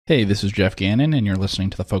Hey, this is Jeff Gannon, and you're listening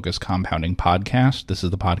to the Focus Compounding Podcast. This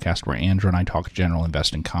is the podcast where Andrew and I talk general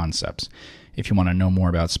investing concepts. If you want to know more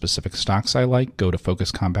about specific stocks I like, go to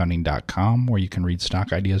focuscompounding.com, where you can read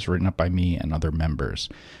stock ideas written up by me and other members.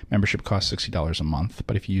 Membership costs $60 a month,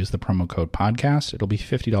 but if you use the promo code podcast, it'll be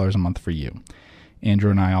 $50 a month for you.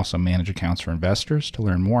 Andrew and I also manage accounts for investors. To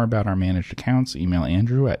learn more about our managed accounts, email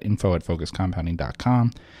Andrew at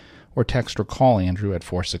info@focuscompounding.com. or text or call Andrew at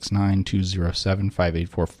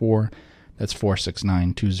 469-207-5844. That's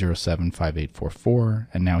 469-207-5844.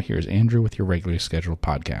 And now here's Andrew with your regularly scheduled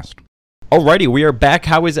podcast. Alrighty, we are back.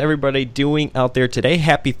 How is everybody doing out there today?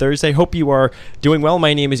 Happy Thursday. Hope you are doing well.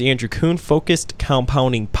 My name is Andrew Kuhn, Focused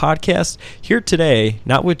Compounding Podcast. Here today,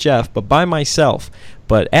 not with Jeff, but by myself.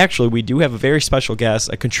 But actually, we do have a very special guest,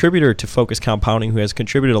 a contributor to Focus Compounding who has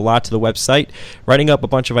contributed a lot to the website, writing up a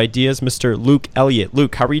bunch of ideas, Mr. Luke Elliott.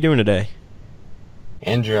 Luke, how are you doing today?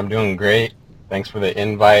 Andrew, I'm doing great. Thanks for the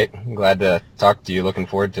invite. I'm glad to talk to you. Looking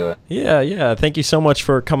forward to it. Yeah. Thank you so much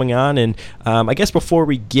for coming on. And I guess before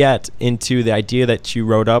we get into the idea that you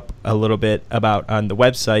wrote up a little bit about on the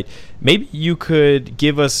website, maybe you could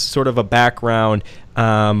give us sort of a background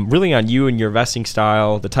really on you and your investing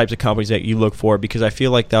style, the types of companies that you look for, because I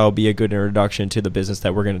feel like that will be a good introduction to the business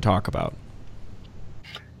that we're going to talk about.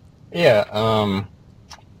 Yeah.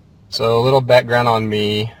 So a little background on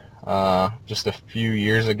me. Just a few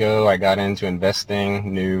years ago, I got into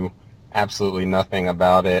investing, knew absolutely nothing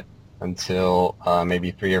about it until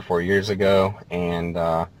maybe 3 or 4 years ago. And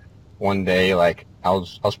one day, I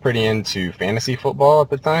was pretty into fantasy football at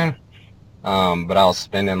the time, but I was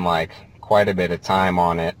spending quite a bit of time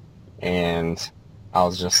on it. And I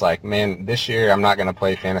was just like, man, this year I'm not going to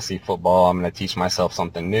play fantasy football. I'm going to teach myself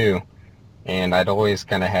something new. And I'd always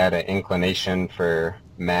kind of had an inclination for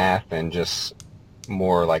math and just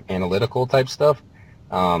more analytical type stuff,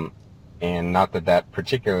 and not that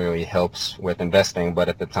particularly helps with investing, but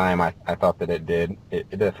at the time I thought that it did. It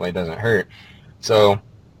definitely doesn't hurt. So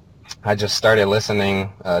I just started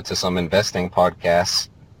listening to some investing podcasts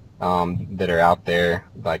that are out there,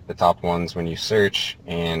 like the top ones when you search,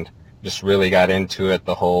 and just really got into it,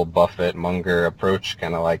 the whole Buffett Munger approach,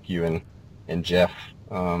 kind of like you and Jeff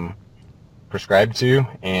prescribed to,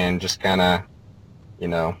 and just kind of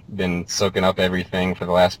been soaking up everything for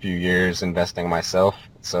the last few years, investing myself.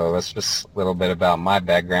 So that's just a little bit about my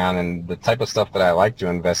background and the type of stuff that I like to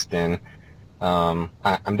invest in. I'm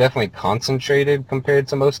definitely concentrated compared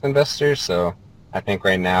to most investors. So I think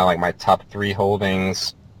right now, my top 3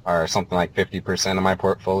 holdings are something like 50% of my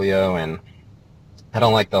portfolio. And I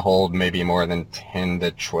don't like to hold maybe more than 10 to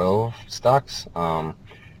 12 stocks. I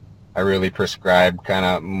really prescribe kind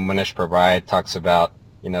of Manish Provide talks about,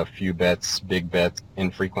 few bets, big bets,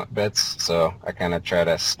 infrequent bets. So I kind of try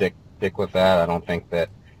to stick with that. I don't think that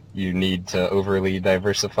you need to overly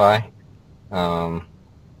diversify. So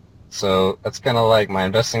that's kind of like my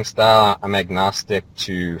investing style. I'm agnostic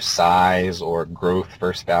to size or growth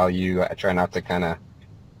versus value. I try not to kind of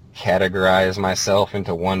categorize myself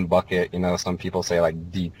into one bucket. Some people say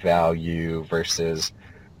deep value versus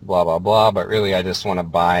blah, blah, blah. But really, I just want to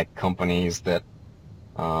buy companies that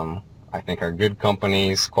I think are good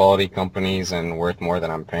companies, quality companies, and worth more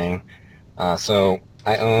than I'm paying. So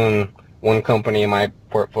I own one company in my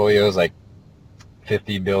portfolio is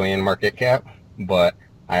 50 billion market cap, but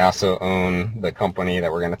I also own the company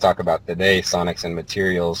that we're going to talk about today, Sonics and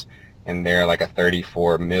Materials, and they're a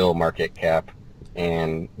 34 mil market cap,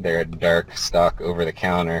 and they're a dark stock over the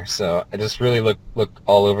counter. So I just really look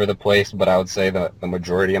all over the place, but I would say that the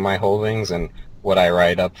majority of my holdings and what I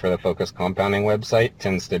write up for the Focus Compounding website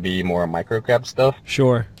tends to be more microcap stuff.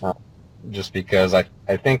 Sure. Just because I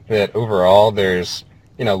think that overall there's,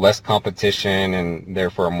 less competition and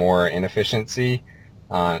therefore more inefficiency.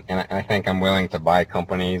 And I think I'm willing to buy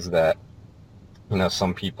companies that,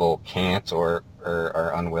 some people can't or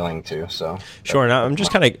are unwilling to. So sure. And I'm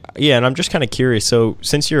just kind of curious. So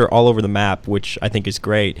since you're all over the map, which I think is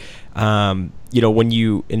great, when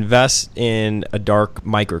you invest in a dark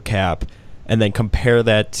microcap, and then compare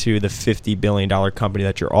that to the $50 billion company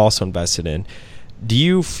that you're also invested in, do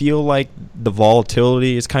you feel like the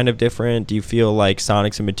volatility is kind of different? Do you feel like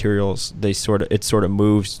Sonics and Materials, it sort of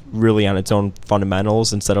moves really on its own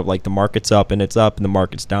fundamentals instead of the market's up and it's up and the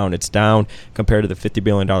market's down, it's down, compared to the $50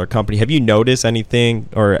 billion company? Have you noticed anything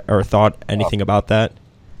or thought anything about that?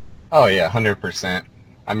 Oh, yeah, 100%.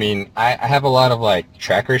 I mean, I have a lot of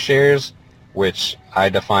tracker shares, which I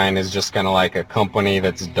define as just kind of a company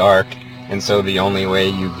that's dark. And so the only way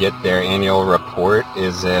you get their annual report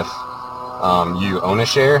is if you own a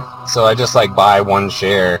share. So I just buy one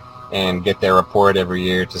share and get their report every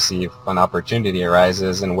year to see if an opportunity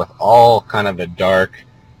arises. And with all kind of the dark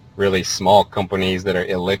really small companies that are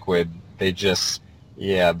illiquid, they just,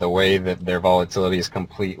 yeah, the way that their volatility is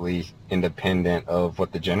completely independent of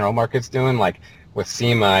what the general market's doing. Like with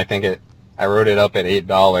SEMA, I wrote it up at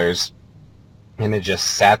 $8 and it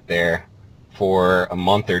just sat there for a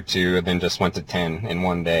month or two and then just went to 10 in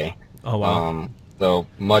one day. Oh, wow. So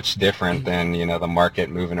much different than, the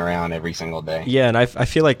market moving around every single day. Yeah, and I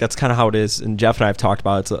feel like that's kind of how it is. And Jeff and I have talked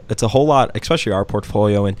about it. It's a whole lot, especially our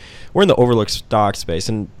portfolio. And we're in the overlooked stock space.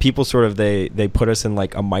 And people sort of, they put us in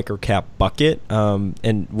like a microcap bucket.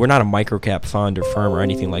 And we're not a microcap fund or firm or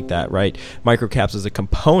anything like that, right? Microcaps is a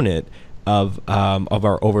component of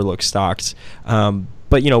our overlooked stocks.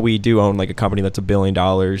 But, we do own like a company that's $1 billion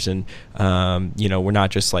and, we're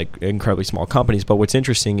not just like incredibly small companies. But what's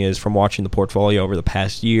interesting is from watching the portfolio over the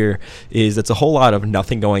past year is it's a whole lot of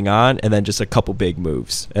nothing going on and then just a couple big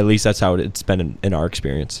moves. At least that's how it's been in our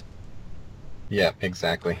experience. Yeah,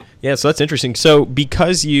 exactly. Yeah, so that's interesting. So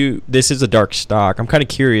because this is a dark stock, I'm kind of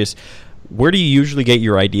curious, where do you usually get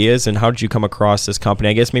your ideas and how did you come across this company?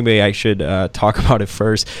 I guess maybe I should talk about it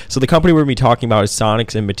first. So the company we're going to be talking about is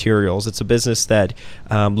Sonics and Materials. It's a business that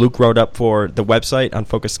Luke wrote up for the website on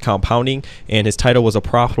Focus Compounding, and his title was A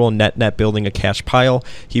Profitable Net Building a Cash Pile.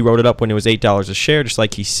 He wrote it up when it was $8 a share, just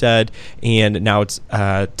like he said, and now it's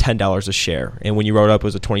 $10 a share. And when you wrote it up, it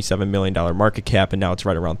was a $27 million market cap, and now it's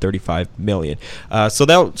right around $35 million. So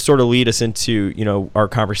that'll sort of lead us into our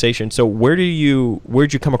conversation. So where'd you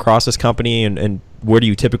come across this company? And where do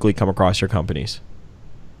you typically come across your companies?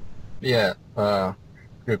 Yeah,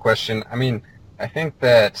 good question. I mean, I think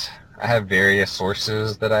that I have various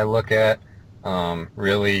sources that I look at,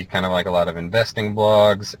 really kind of like a lot of investing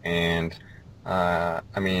blogs, and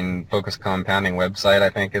Focus Compounding website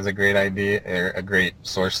I think is a great idea, or a great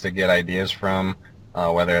source to get ideas from,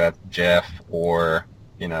 whether that's Jeff or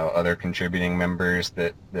other contributing members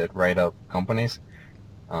that write up companies.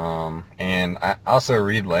 And I also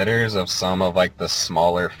read letters of some of like the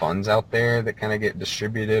smaller funds out there that kind of get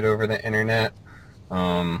distributed over the internet.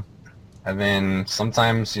 And then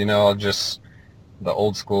sometimes, I'll just the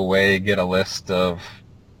old school way, get a list of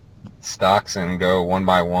stocks and go one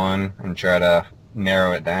by one and try to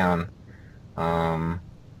narrow it down.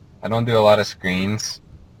 I don't do a lot of screens,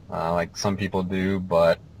 like some people do,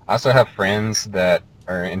 but I also have friends that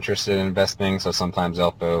are interested in investing, so sometimes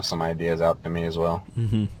they'll throw some ideas out to me as well.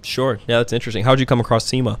 Mm-hmm. Sure. Yeah, that's interesting. How'd you come across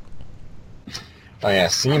SEMA? Oh yeah,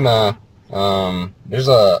 SEMA. There's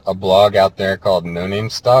a blog out there called No Name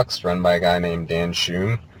Stocks, run by a guy named Dan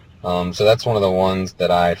Schum. So that's one of the ones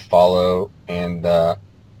that I follow, and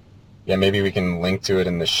maybe we can link to it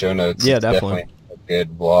in the show notes. Yeah, it's definitely a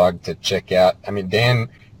good blog to check out. I mean, Dan,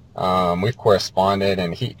 we've corresponded,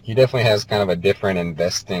 and he definitely has kind of a different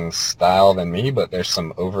investing style than me, but there's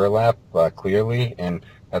some overlap clearly, and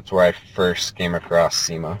that's where I first came across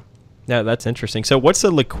SEMA. Yeah, that's interesting. So what's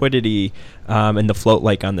the liquidity and the float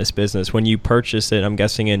like on this business? When you purchased it, I'm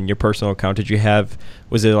guessing in your personal account,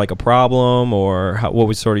 was it like a problem, or what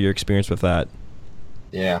was sort of your experience with that?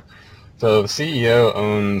 Yeah. So the CEO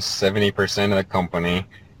owns 70% of the company,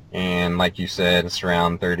 and like you said, it's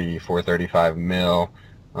around 35 mil.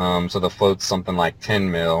 So the float's something like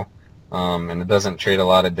 10 mil, and it doesn't trade a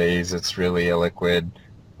lot of days. It's really illiquid.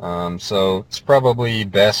 So it's probably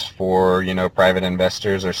best for, private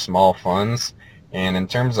investors or small funds. And in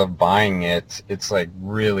terms of buying it, it's like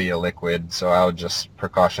really illiquid. So I would just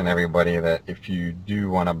precaution everybody that if you do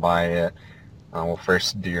want to buy it, well,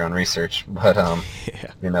 first do your own research, but,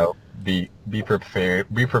 be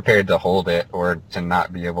prepared to hold it or to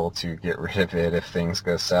not be able to get rid of it if things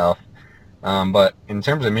go south. But in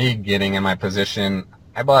terms of me getting in my position,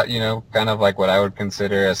 I bought, kind of like what I would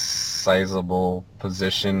consider a sizable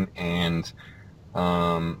position, and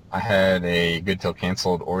I had a good till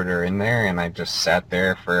canceled order in there, and I just sat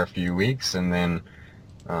there for a few weeks and then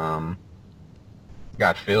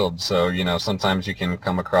got filled. So, sometimes you can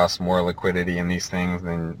come across more liquidity in these things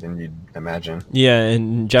than you'd imagine. Yeah,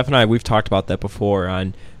 and Jeff and I, we've talked about that before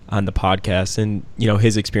on the podcast, and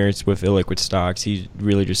his experience with illiquid stocks, he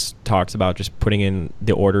really just talks about just putting in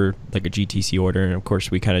the order, like a GTC order, and of course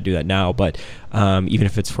we kind of do that now, but even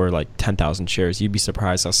if it's for like 10,000 shares, you'd be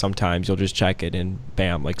surprised how sometimes you'll just check it and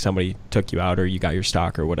bam, like somebody took you out or you got your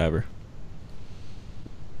stock or whatever.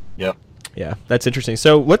 Yep. Yeah, that's interesting.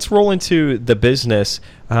 So let's roll into the business.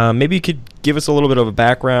 Maybe you could give us a little bit of a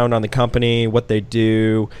background on the company, what they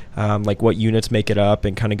do, like what units make it up,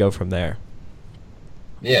 and kind of go from there.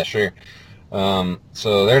 Yeah, sure.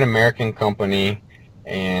 So they're an American company,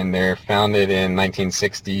 and they're founded in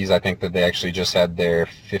 1960s. I think that they actually just had their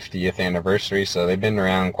 50th anniversary, so they've been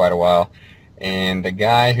around quite a while. And the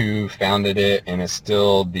guy who founded it and is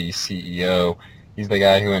still the CEO, He's the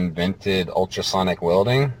guy who invented ultrasonic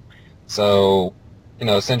welding. So,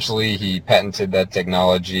 essentially he patented that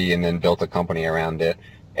technology and then built a company around it.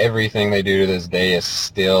 Everything they do to this day is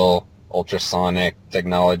still ultrasonic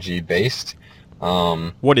technology based.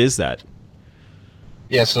 What is that?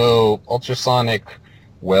 Yeah, so ultrasonic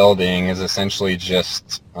welding is essentially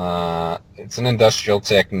just, it's an industrial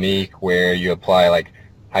technique where you apply like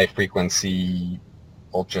high frequency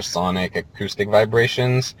ultrasonic acoustic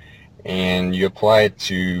vibrations, and you apply it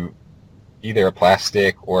to either a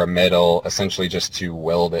plastic or a metal, essentially just to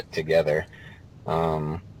weld it together.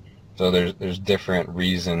 So there's different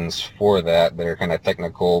reasons for that that are kind of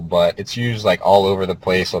technical, but it's used like all over the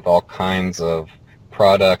place with all kinds of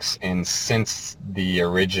products, and since the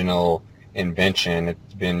original invention,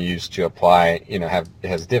 it's been used to apply, it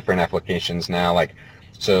has different applications now. Like,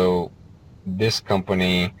 so this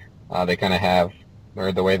company, they kind of have,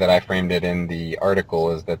 or the way that I framed it in the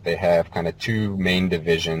article is that they have kind of two main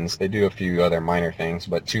divisions. They do a few other minor things,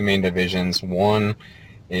 but two main divisions. One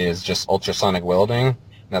is just ultrasonic welding.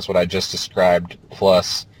 That's what I just described,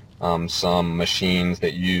 plus some machines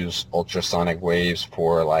that use ultrasonic waves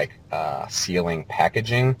for like sealing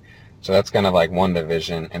packaging. So that's kind of like one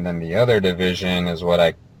division. And then the other division is what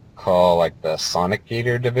I call like the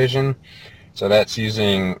Sonicator division. So that's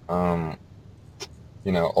using,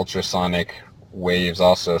 ultrasonic waves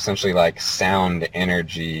also, essentially like sound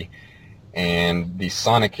energy. And the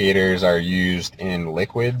sonicators are used in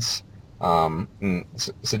liquids.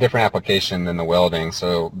 It's a different application than the welding.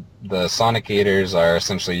 So the sonicators are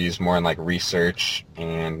essentially used more in like research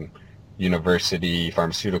and university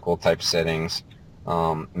pharmaceutical type settings.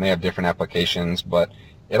 And they have different applications, but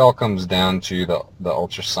it all comes down to the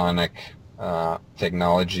ultrasonic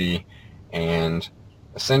technology. And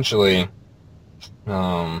essentially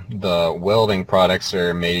the welding products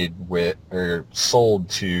are made with, or sold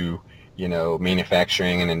to,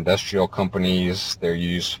 manufacturing and industrial companies. They're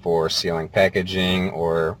used for sealing packaging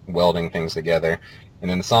or welding things together. And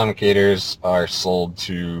then the sonicators are sold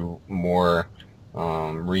to more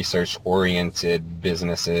research-oriented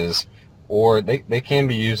businesses, or they can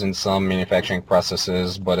be used in some manufacturing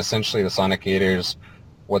processes, but essentially the sonicators,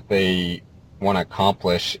 what they want to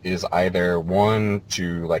accomplish is either one,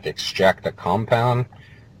 to like extract a compound,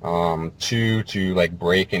 two, to like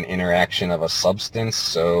break an interaction of a substance.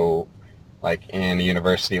 So like in a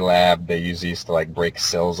university lab, they use these to like break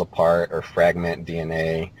cells apart or fragment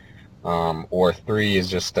DNA. Or three is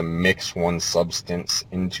just to mix one substance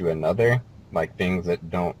into another, like things that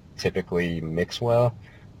don't typically mix well.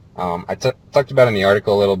 I talked about in the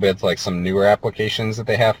article a little bit like some newer applications that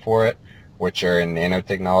they have for it, which are in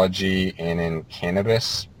nanotechnology and in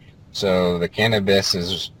cannabis. So the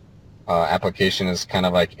cannabis application is kind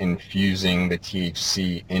of like infusing the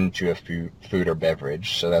THC into a food or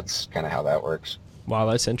beverage. So that's kind of how that works. Wow,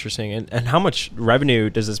 that's interesting. And how much revenue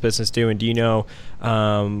does this business do? And do you know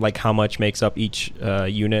like how much makes up each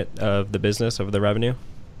unit of the business, of the revenue?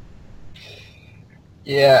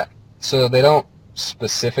 Yeah, so they don't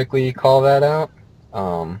specifically call that out.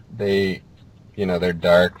 They're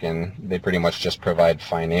dark and they pretty much just provide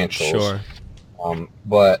financials. Sure.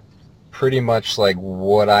 But pretty much like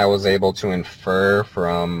what I was able to infer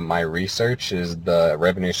from my research is the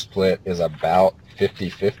revenue split is about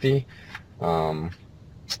 50-50.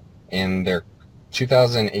 And their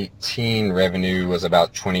 2018 revenue was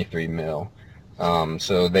about 23 mil.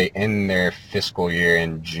 So they end their fiscal year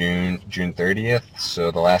in June 30th.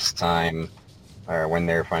 So the last time, or when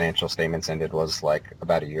their financial statements ended, was like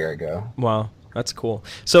about a year ago. Wow, that's cool.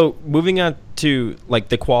 So moving on to like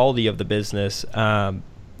the quality of the business,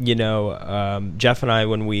 Jeff and I,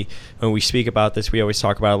 when we speak about this, we always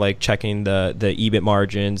talk about like checking the EBIT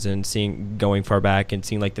margins and going far back and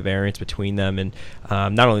seeing like the variance between them, and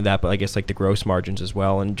not only that, but I guess like the gross margins as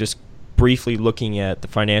well. And just briefly looking at the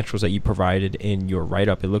financials that you provided in your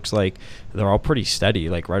write-up, it looks like they're all pretty steady,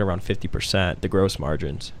 like right around 50%, the gross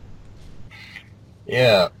margins.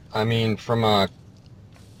 Yeah, I mean, from a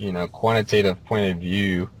quantitative point of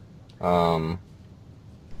view,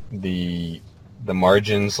 the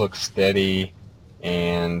margins look steady,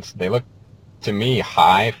 and they look to me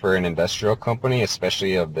high for an industrial company,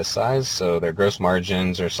 especially of this size. So their gross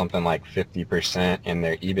margins are something like 50%, and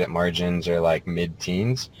their EBIT margins are like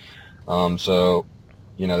mid-teens. So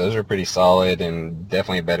those are pretty solid and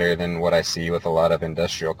definitely better than what I see with a lot of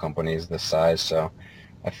industrial companies this size. So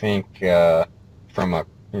I think from a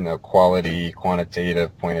quality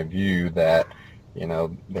quantitative point of view that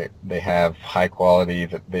they have high quality,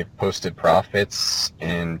 that they've posted profits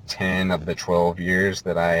in 10 of the 12 years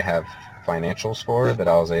that I have financials for, that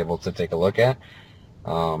I was able to take a look at.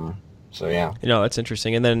 So yeah. That's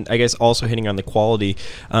interesting. And then I guess also hitting on the quality.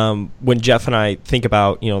 When Jeff and I think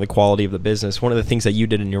about the quality of the business, one of the things that you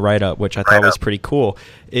did in your write-up, which I thought was pretty cool,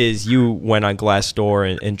 is you went on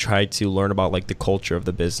Glassdoor and tried to learn about like the culture of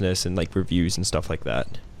the business and like reviews and stuff like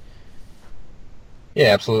that. Yeah,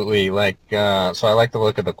 absolutely. So I like to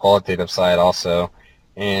look at the qualitative side also.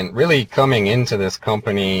 And really coming into this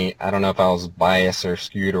company, I don't know if I was biased or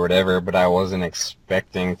skewed or whatever, but I wasn't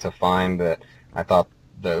expecting to find that I thought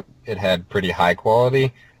that it had pretty high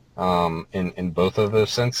quality in both of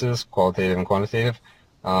those senses, qualitative and quantitative.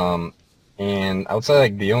 And I would say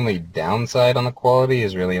like the only downside on the quality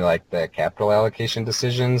is really like the capital allocation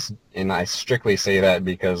decisions. And I strictly say that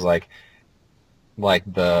because like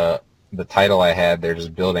the title I had, they're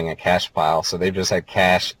just building a cash pile. So they've just had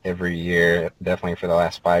cash every year, definitely for the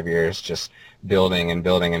last 5 years, just building and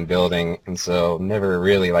building and building. And so never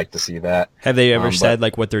really like to see that. Have they ever said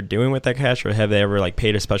like what they're doing with that cash, or have they ever like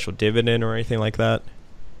paid a special dividend or anything like that?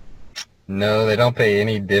 No, they don't pay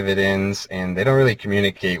any dividends, and they don't really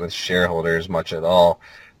communicate with shareholders much at all.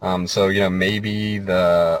 So, maybe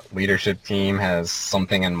the leadership team has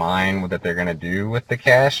something in mind that they're going to do with the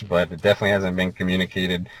cash, but it definitely hasn't been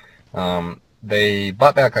communicated. They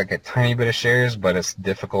bought back like a tiny bit of shares, but it's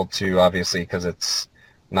difficult to, obviously, because it's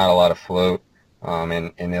not a lot of float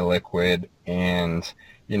and illiquid. And,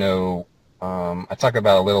 I talk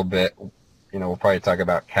about a little bit, we'll probably talk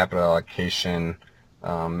about capital allocation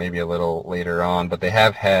maybe a little later on, but they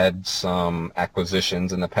have had some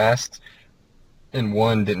acquisitions in the past, and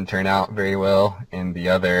one didn't turn out very well, and the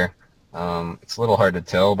other, it's a little hard to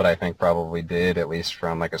tell, but I think probably did, at least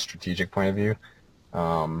from like a strategic point of view.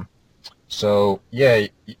 So yeah,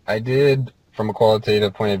 I did from a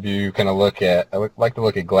qualitative point of view kind of I would like to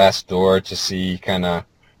look at Glassdoor to see kind of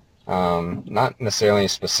not necessarily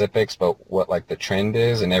specifics, but what like the trend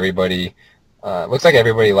is, and everybody looks like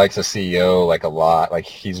everybody likes the CEO like a lot. Like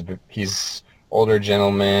he's older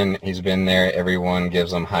gentleman, he's been there, everyone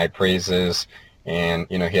gives him high praises, and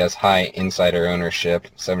he has high insider ownership,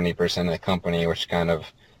 70% of the company, which kind of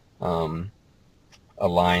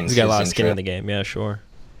aligns. He's got a lot of skin in the game. Yeah, sure.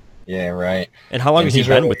 Yeah, right. And how long has he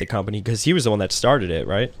been with the company? Because he was the one that started it,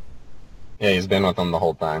 right? Yeah, he's been with them the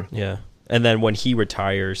whole time. Yeah. And then when he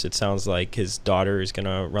retires, it sounds like his daughter is going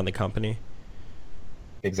to run the company.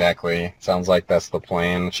 Exactly. Sounds like that's the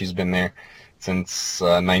plan. She's been there since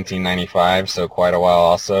 1995, so quite a while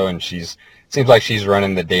also, and seems like she's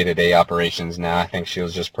running the day-to-day operations now. I think she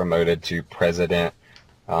was just promoted to president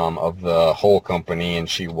of the whole company, and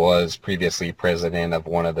she was previously president of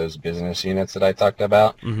one of those business units that I talked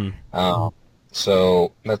about. Mm-hmm.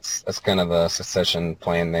 So that's kind of the succession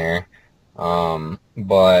plan there.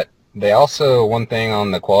 But they also, one thing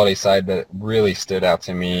on the quality side that really stood out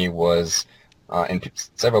to me was, and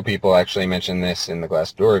several people actually mentioned this in the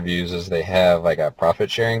Glassdoor reviews, is they have like a profit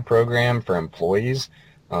sharing program for employees.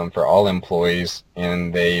 For all employees,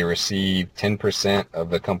 and they receive 10% of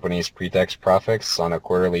the company's pre-tax profits on a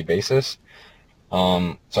quarterly basis.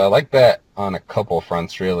 So I like that on a couple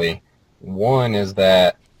fronts, really. One is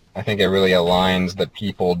that I think it really aligns the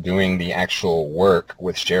people doing the actual work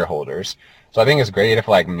with shareholders. So I think it's great if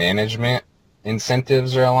like management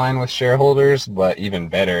incentives are aligned with shareholders, but even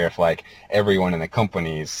better if like everyone in the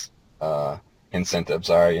company's incentives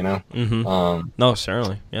are, Mm-hmm. No,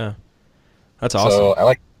 certainly, yeah. That's awesome.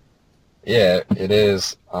 So yeah, it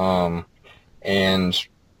is. And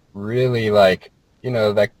really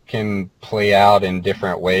that can play out in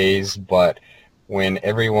different ways, but when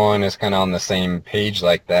everyone is kind of on the same page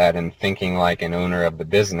like that and thinking like an owner of the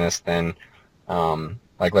business, then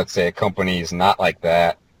like let's say a company is not like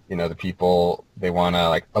that, the people, they want to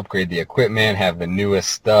like upgrade the equipment, have the newest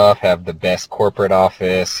stuff, have the best corporate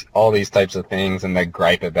office, all these types of things, and they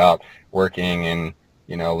gripe about working in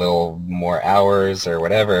a little more hours or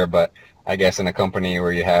whatever. But I guess in a company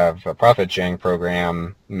where you have a profit sharing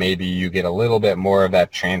program, maybe you get a little bit more of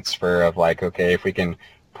that transfer of like, okay, if we can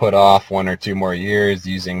put off 1 or 2 more years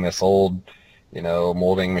using this old,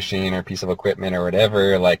 molding machine or piece of equipment or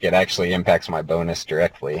whatever, like it actually impacts my bonus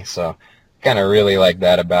directly. So kind of really like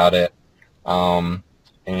that about it.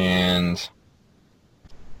 And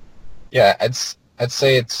yeah, I'd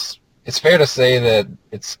say it's fair to say that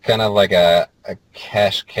it's kind of like a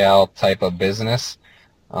cash cow type of business.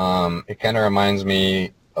 It kind of reminds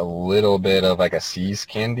me a little bit of like a See's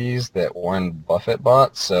Candies that Warren Buffett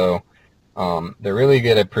bought. So they're really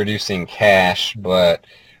good at producing cash, but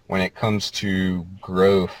when it comes to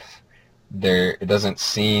growth, it doesn't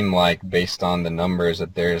seem like, based on the numbers,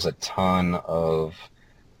 that there's a ton of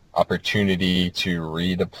opportunity to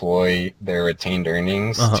redeploy their retained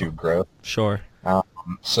earnings to grow. Sure.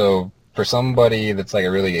 So for somebody that's like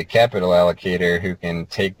a really good capital allocator who can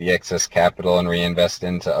take the excess capital and reinvest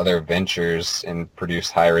into other ventures and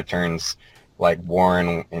produce high returns like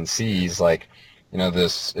Warren and sees, like,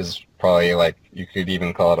 this is probably, like, you could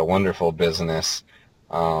even call it a wonderful business,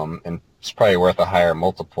 and it's probably worth a higher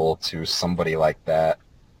multiple to somebody like that.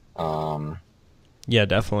 Yeah,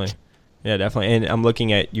 definitely. Yeah, definitely. And I'm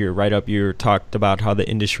looking at your write-up. You talked about how the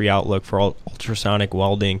industry outlook for ultrasonic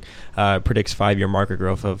welding predicts 5-year market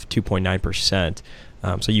growth of 2.9%.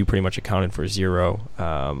 So you pretty much accounted for zero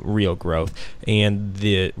real growth. And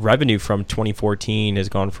the revenue from 2014 has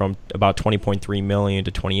gone from about $20.3 million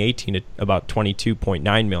to 2018 to about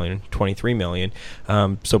 $22.9 million, $23 million.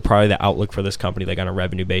 So probably the outlook for this company, like on a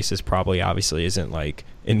revenue basis, probably obviously isn't like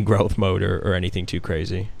in growth mode or anything too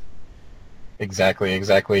crazy.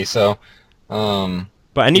 Exactly. So,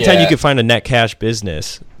 but anytime you can find a net cash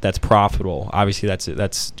business that's profitable, obviously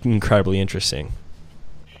that's incredibly interesting.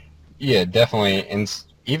 Yeah, definitely. And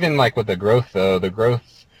even like with the growth, though, the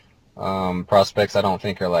growth prospects I don't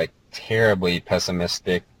think are like terribly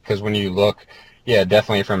pessimistic, because when you look,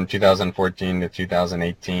 definitely from 2014 to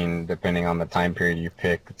 2018, depending on the time period you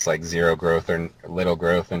pick, it's like zero growth or little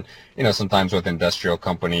growth. And sometimes with industrial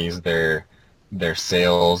companies, their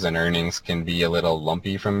sales and earnings can be a little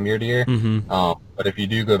lumpy from year to year. Mm-hmm. But if you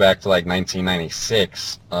do go back to like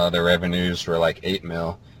 1996, their revenues were like 8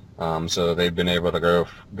 mil. So they've been able to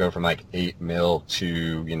go from like 8 mil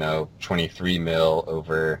to 23 mil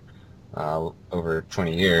over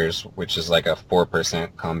 20 years, which is like a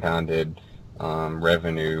 4% compounded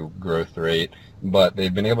revenue growth rate. But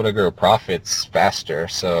they've been able to grow profits faster.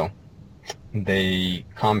 So they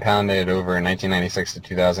compounded over 1996 to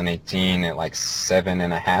 2018 at like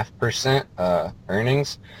 7.5%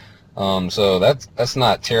 earnings. So that's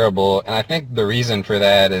not terrible. And I think the reason for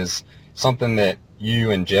that is something that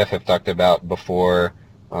you and Jeff have talked about before.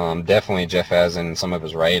 Definitely Jeff has in some of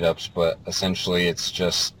his write-ups, but essentially it's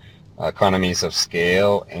just economies of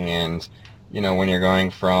scale. And when you're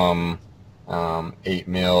going from 8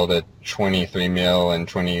 mil to 23 mil in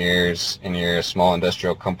 20 years, and you're a small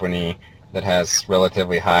industrial company that has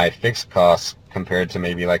relatively high fixed costs compared to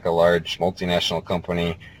maybe like a large multinational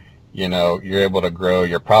company, you're able to grow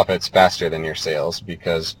your profits faster than your sales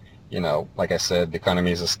because, like I said, the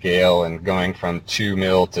economies of scale, and going from 2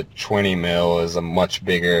 mil to 20 mil is a much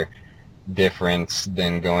bigger difference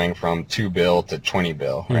than going from 2 bill to 20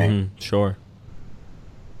 bill, right? Mm-hmm. Sure.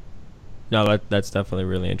 No, that's definitely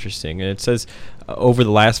really interesting. And it says over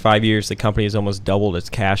the last 5 years, the company has almost doubled its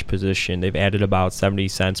cash position. They've added about 70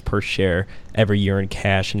 cents per share every year in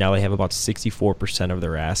cash, and now they have about 64% of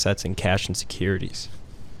their assets in cash and securities.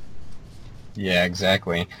 Yeah,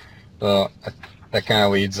 exactly. Well, that kind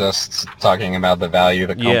of leads us to talking about the value of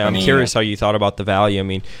the company. Yeah, I'm curious how you thought about the value. I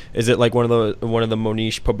mean, is it like one of the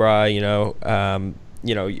Mohnish Pabrai,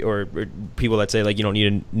 or people that say like you don't need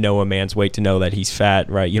to know a man's weight to know that he's fat,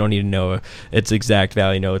 right? You don't need to know its exact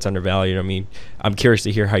value, know it's undervalued. I mean, I'm curious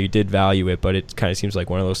to hear how you did value it, but it kind of seems like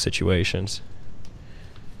one of those situations.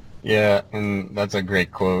 Yeah, and that's a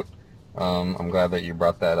great quote. I'm glad that you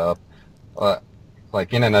brought that up.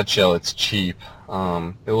 Like in a nutshell, it's cheap.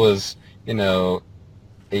 It was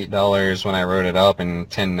 $8 when I wrote it up and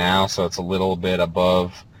 $10 now, so it's a little bit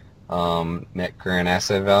above net current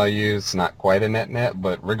asset value. It's not quite a net,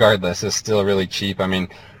 but regardless, it's still really cheap. I mean,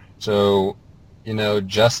 so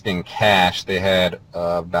just in cash, they had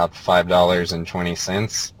about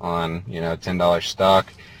 $5.20 on $10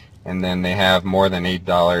 stock, and then they have more than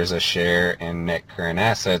 $8 a share in net current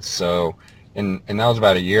assets. So, and that was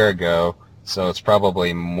about a year ago. So it's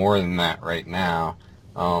probably more than that right now.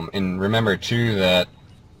 And remember too that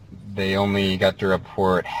they only got to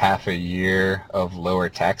report half a year of lower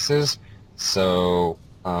taxes. So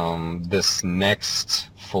this next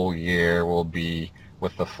full year will be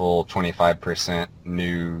with the full 25%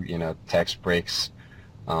 new, tax breaks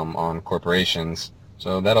on corporations.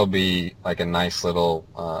 So that'll be like a nice little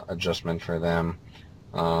adjustment for them.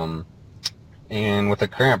 And with the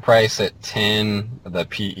current price at 10, the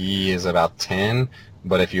PE is about 10,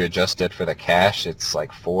 but if you adjust it for the cash, it's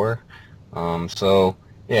like 4. So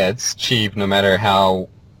yeah, it's cheap no matter how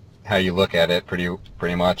you look at it,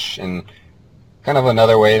 pretty much. And kind of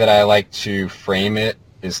another way that I like to frame it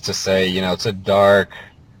is to say, it's a dark,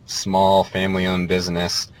 small, family-owned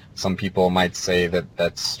business. Some people might say that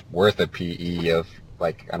that's worth a PE of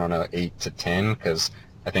like, I don't know, 8 to 10, because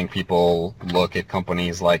I think people look at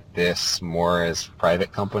companies like this more as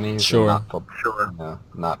private companies, sure, and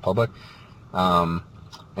not public.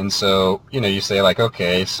 And so, you say like,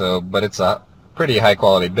 okay, so, but it's a pretty high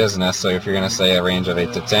quality business. So if you're going to say a range of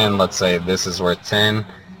 8 to 10, let's say this is worth 10,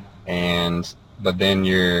 and but then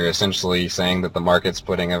you're essentially saying that the market's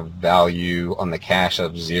putting a value on the cash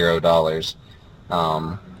of $0,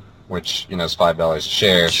 which, is $5 a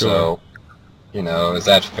share. Sure. So, is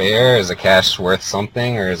that fair? Is the cash worth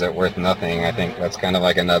something, or is it worth nothing? I think that's kind of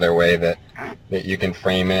like another way that you can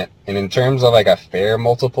frame it. And in terms of like a fair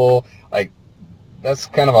multiple, like that's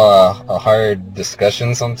kind of a hard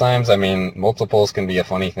discussion sometimes. I mean, multiples can be a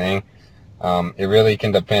funny thing. It really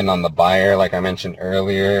can depend on the buyer, like I mentioned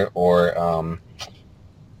earlier, or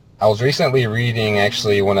I was recently reading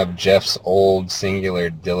actually one of Jeff's old Singular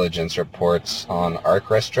Diligence reports on ARC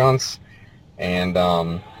restaurants, and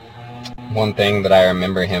one thing that I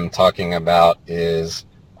remember him talking about is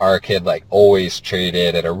ARC had like always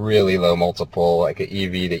traded at a really low multiple, like an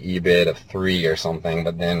EV to EBIT of 3 or something,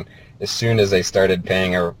 but then as soon as they started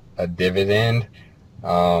paying a dividend,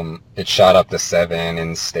 it shot up to 7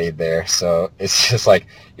 and stayed there. So it's just like,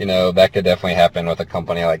 that could definitely happen with a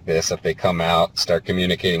company like this. If they come out, start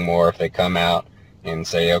communicating more, if they come out and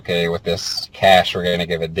say, okay, with this cash, we're going to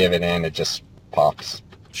give a dividend, it just pops.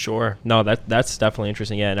 Sure. No, that's definitely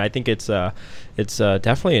interesting. Yeah, and I think it's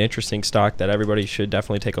definitely an interesting stock that everybody should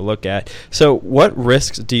definitely take a look at. So what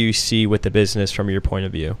risks do you see with the business from your point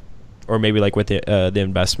of view? Or maybe like with the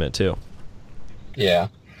investment too? Yeah,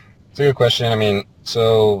 it's a good question. I mean,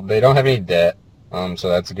 so they don't have any debt, so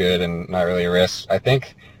that's good and not really a risk. I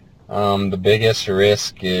think the biggest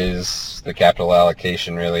risk is the capital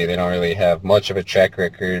allocation, really. They don't really have much of a track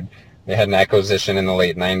record. They had an acquisition in the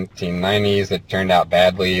late 1990s that turned out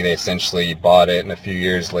badly. They essentially bought it and a few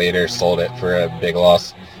years later sold it for a big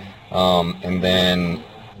loss. And then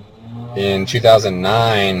in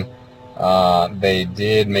 2009, they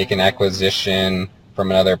did make an acquisition from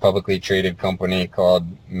another publicly traded company called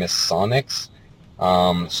Misonix.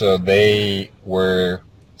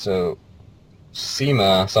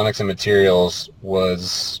 SEMA, Sonics and Materials,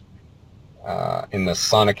 was in the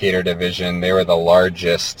Sonicator division. They were the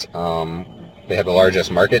largest, they had the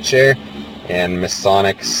largest market share, and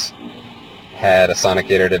Misonix had a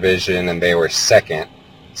Sonicator division and they were second.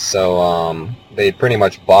 So they pretty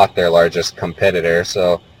much bought their largest competitor.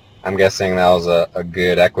 So I'm guessing that was a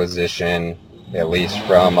good acquisition, at least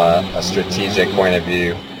from a strategic point of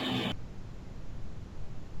view.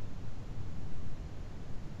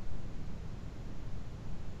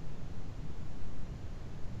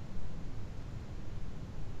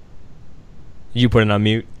 You put it on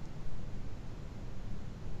mute.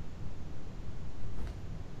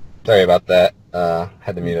 Sorry about that.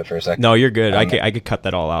 Had to mute it for a second. No, you're good. I could cut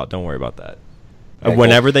that all out. Don't worry about that. Okay,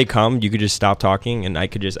 Whenever cool. they come, you could just stop talking, and I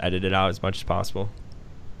could just edit it out as much as possible.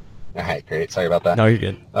 All right, great. Sorry about that. No, you're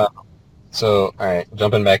good. All right,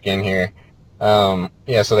 jumping back in here. So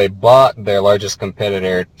they bought their largest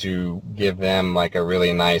competitor to give them like a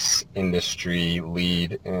really nice industry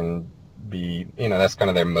lead and be, that's kind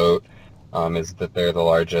of their moat, is that they're the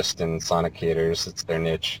largest in sonicators. It's their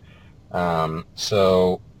niche.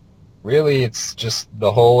 So really it's just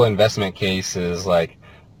the whole investment case is like,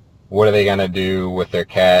 what are they going to do with their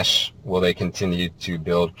cash? Will they continue to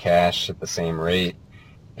build cash at the same rate?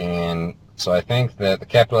 And so I think that the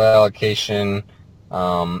capital allocation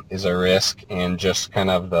is a risk, and just kind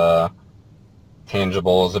of the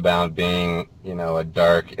tangibles about being, a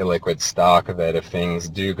dark, illiquid stock, that if things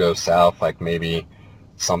do go south, like maybe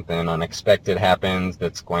something unexpected happens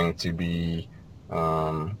that's going to be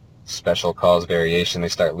special cause variation, they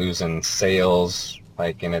start losing sales,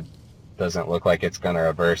 and it doesn't look like it's going to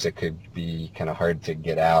reverse, it could be kind of hard to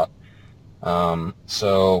get out.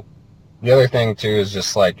 So the other thing too is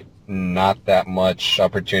just not that much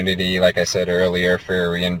opportunity, like I said earlier, for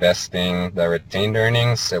reinvesting the retained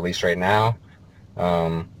earnings, at least right now.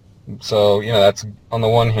 So that's on the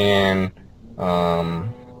one hand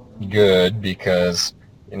good, because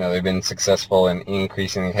they've been successful in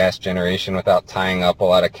increasing the cash generation without tying up a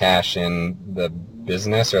lot of cash in the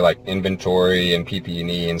business, or inventory and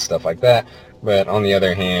PP&E and stuff like that. But on the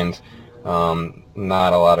other hand,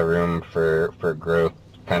 not a lot of room for growth,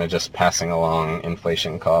 kind of just passing along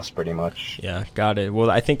inflation costs pretty much. Yeah, got it. Well,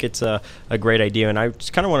 I think it's a great idea, and I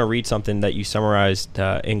just kind of want to read something that you summarized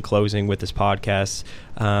in closing with this podcast.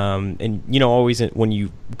 And always when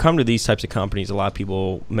you come to these types of companies, a lot of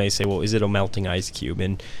people may say, well, is it a melting ice cube?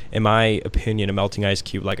 And in my opinion, a melting ice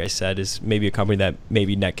cube, like I said, is maybe a company that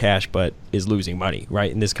maybe net cash but is losing money,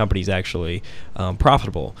 right? And this company is actually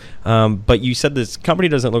profitable. But you said this company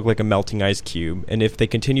doesn't look like a melting ice cube, and if they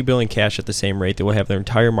continue building cash at the same rate, they will have their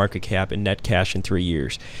entire market cap in net cash in 3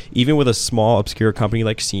 years. Even with a small, obscure company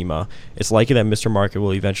like SEMA, it's likely that Mr. Market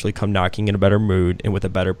will eventually come knocking in a better mood and with a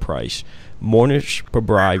better price. Mohnish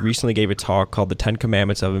Pabrai recently gave a talk called The 10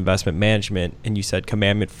 Commandments of Investment Management, and you said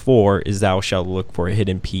Commandment 4 is thou shalt look for a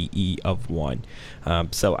hidden PE of 1.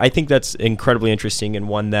 So I think that's incredibly interesting and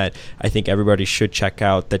one that I think everybody should check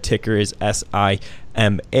out. The ticker is SIMA.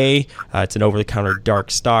 It's an over-the-counter dark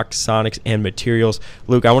stock, sonics, and materials.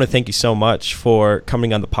 Luke, I want to thank you so much for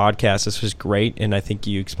coming on the podcast. This was great, and I think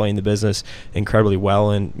you explained the business incredibly well,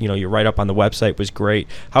 and your write-up on the website was great.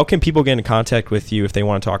 How can people get in contact with you if they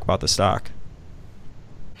want to talk about the stock?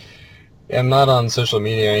 Yeah, I'm not on social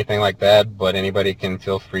media or anything like that, but anybody can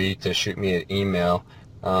feel free to shoot me an email.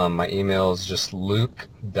 My email is just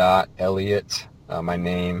luke.elliott, my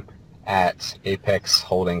name, at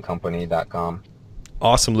apexholdingcompany.com.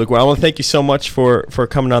 Awesome, Luke. Well, I want to thank you so much for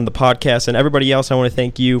coming on the podcast. And everybody else, I want to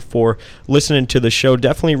thank you for listening to the show.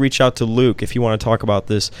 Definitely reach out to Luke if you want to talk about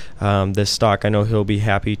this stock. I know he'll be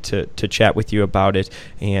happy to chat with you about it.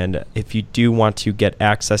 And if you do want to get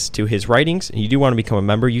access to his writings and you do want to become a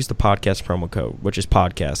member, use the podcast promo code, which is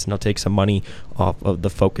podcast, and I'll take some money off of the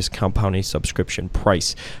Focus Compounding subscription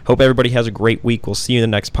price. Hope everybody has a great week. We'll see you in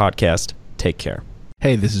the next podcast. Take care.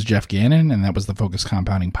 Hey, this is Jeff Gannon, and that was the Focus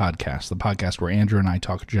Compounding Podcast, the podcast where Andrew and I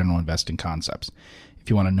talk general investing concepts. If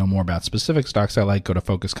you want to know more about specific stocks I like, go to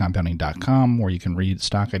focuscompounding.com, where you can read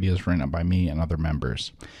stock ideas written up by me and other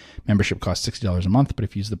members. Membership costs $60 a month, but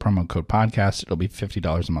if you use the promo code podcast, it'll be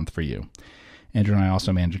 $50 a month for you. Andrew and I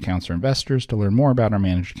also manage accounts for investors. To learn more about our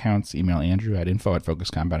managed accounts, email Andrew at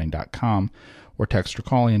info@focuscompounding.com or text or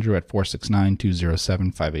call Andrew at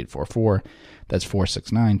 469-207-5844. That's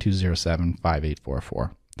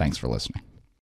 469-207-5844. Thanks for listening.